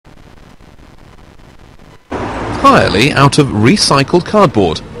entirely out of recycled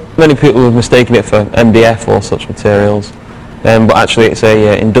cardboard. Many people have mistaken it for MDF or such materials, but actually it's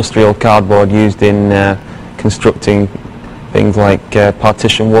a industrial cardboard used in constructing things like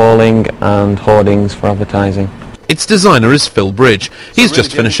partition walling and hoardings for advertising. Its designer is Phil Bridge. He's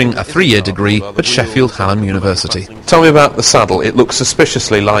just finishing a 3-year degree at Sheffield Hallam University. Tell me about the saddle. It looks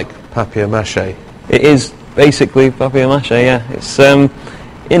suspiciously like papier-mâché. It is basically papier-mâché, yeah. It's,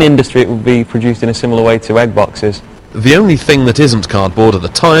 in industry it would be produced in a similar way to egg boxes. The only thing that isn't cardboard are the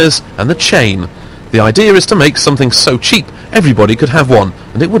tyres and the chain. The idea is to make something so cheap everybody could have one,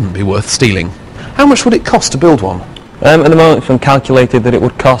 and it wouldn't be worth stealing. How much would it cost to build one? At the moment it's been calculated that it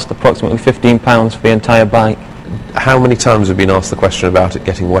would cost approximately £15 for the entire bike. How many times have you been asked the question about it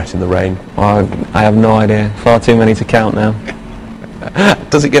getting wet in the rain? I have no idea. Far too many to count now.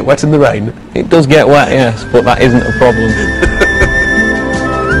 Does it get wet in the rain? It does get wet, yes, but that isn't a problem.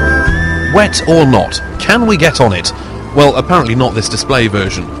 Wet or not, can we get on it? Well, apparently not this display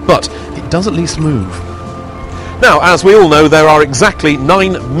version, but it does at least move. Now, as we all know, there are exactly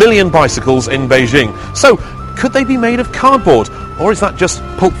 9 million bicycles in Beijing. So, could they be made of cardboard? Or is that just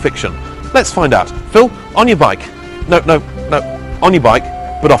pulp fiction? Let's find out. Phil, on your bike. No, on your bike,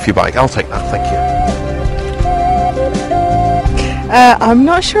 but off your bike. I'll take that, thank you. I'm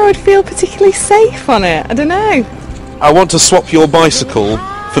not sure I'd feel particularly safe on it. I don't know. I want to swap your bicycle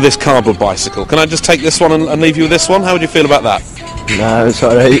for this cardboard bicycle. Can I just take this one and leave you with this one? How would you feel about that? No, it's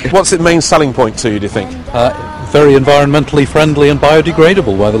alright. What's its main selling point to you, do you think? Very environmentally friendly and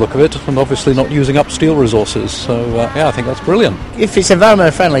biodegradable by the look of it, and obviously not using up steel resources. So, yeah, I think that's brilliant. If it's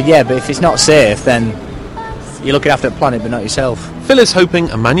environmentally friendly, yeah, but if it's not safe, then you're looking after the planet but not yourself. Phil is hoping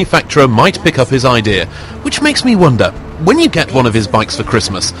a manufacturer might pick up his idea, which makes me wonder, when you get one of his bikes for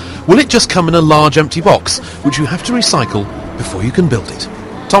Christmas, will it just come in a large empty box, which you have to recycle before you can build it?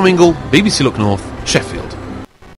 Tom Ingle, BBC Look North, Sheffield.